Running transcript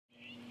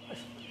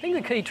I think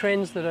the key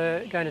trends that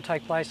are going to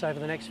take place over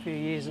the next few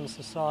years in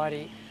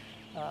society,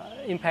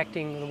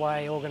 impacting the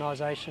way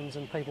organisations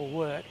and people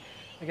work,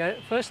 are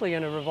firstly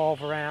going to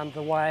revolve around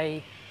the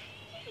way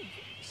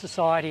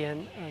society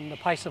and the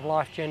pace of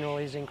life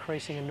generally is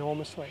increasing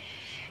enormously.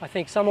 I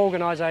think some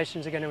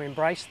organisations are going to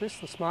embrace this,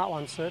 the smart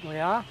ones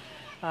certainly are,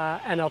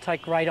 and they'll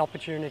take great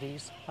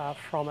opportunities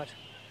from it.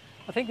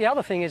 I think the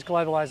other thing is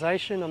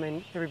globalisation. I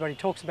mean, everybody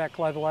talks about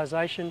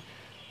globalisation,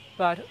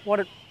 but what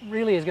it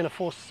really is going to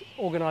force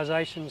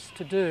organisations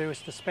to do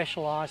is to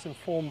specialise and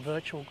form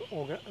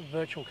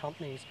virtual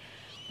companies.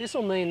 This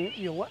will mean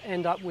you'll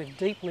end up with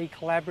deeply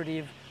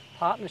collaborative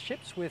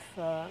partnerships with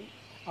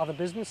other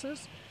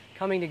businesses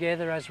coming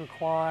together as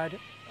required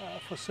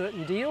for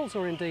certain deals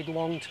or indeed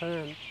long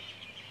term.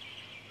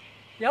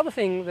 The other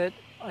thing that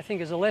I think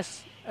is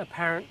less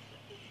apparent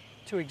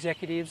to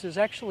executives is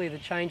actually the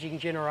changing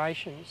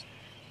generations.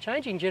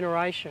 Changing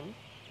generation,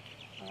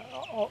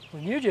 the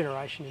new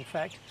generation in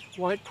fact,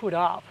 won't put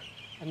up,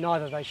 and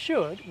neither they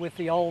should, with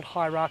the old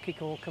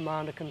hierarchical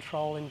command and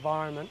control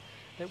environment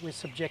that we've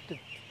subjected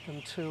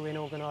them to in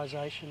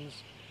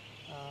organisations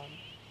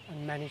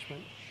and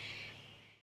management.